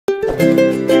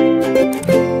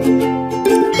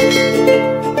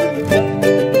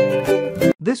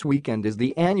This weekend is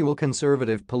the annual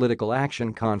Conservative Political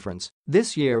Action Conference,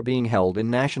 this year being held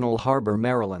in National Harbor,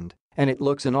 Maryland, and it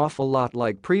looks an awful lot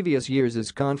like previous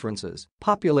years' conferences,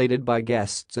 populated by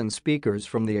guests and speakers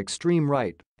from the extreme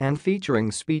right and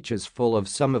featuring speeches full of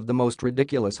some of the most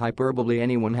ridiculous hyperbole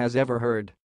anyone has ever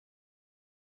heard.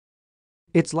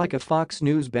 It's like a Fox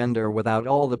News bender without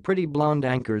all the pretty blonde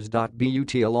anchors. But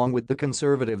along with the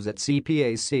conservatives at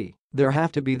CPAC, there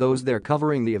have to be those there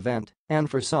covering the event, and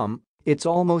for some, it's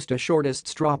almost a shortest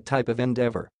straw type of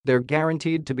endeavor. They're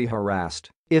guaranteed to be harassed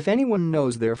if anyone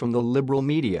knows they're from the liberal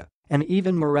media, and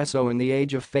even more so in the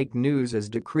age of fake news as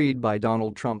decreed by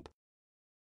Donald Trump.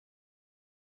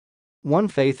 One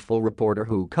faithful reporter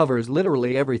who covers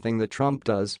literally everything that Trump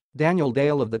does, Daniel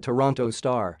Dale of the Toronto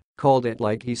Star, called it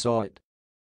like he saw it.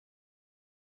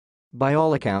 By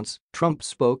all accounts, Trump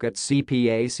spoke at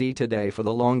CPAC today for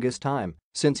the longest time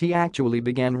since he actually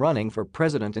began running for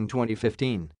president in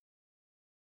 2015.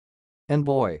 And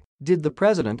boy, did the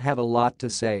president have a lot to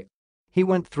say. He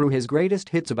went through his greatest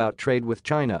hits about trade with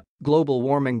China, global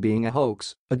warming being a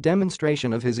hoax, a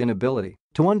demonstration of his inability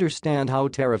to understand how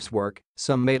tariffs work,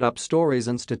 some made-up stories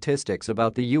and statistics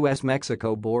about the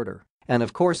US-Mexico border, and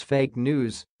of course fake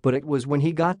news, but it was when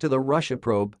he got to the Russia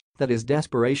probe that his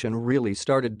desperation really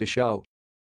started to show.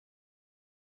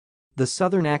 The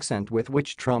Southern accent with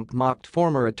which Trump mocked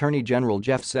former Attorney General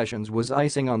Jeff Sessions was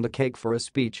icing on the cake for a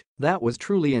speech that was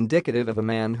truly indicative of a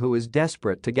man who is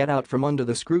desperate to get out from under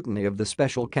the scrutiny of the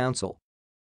special counsel.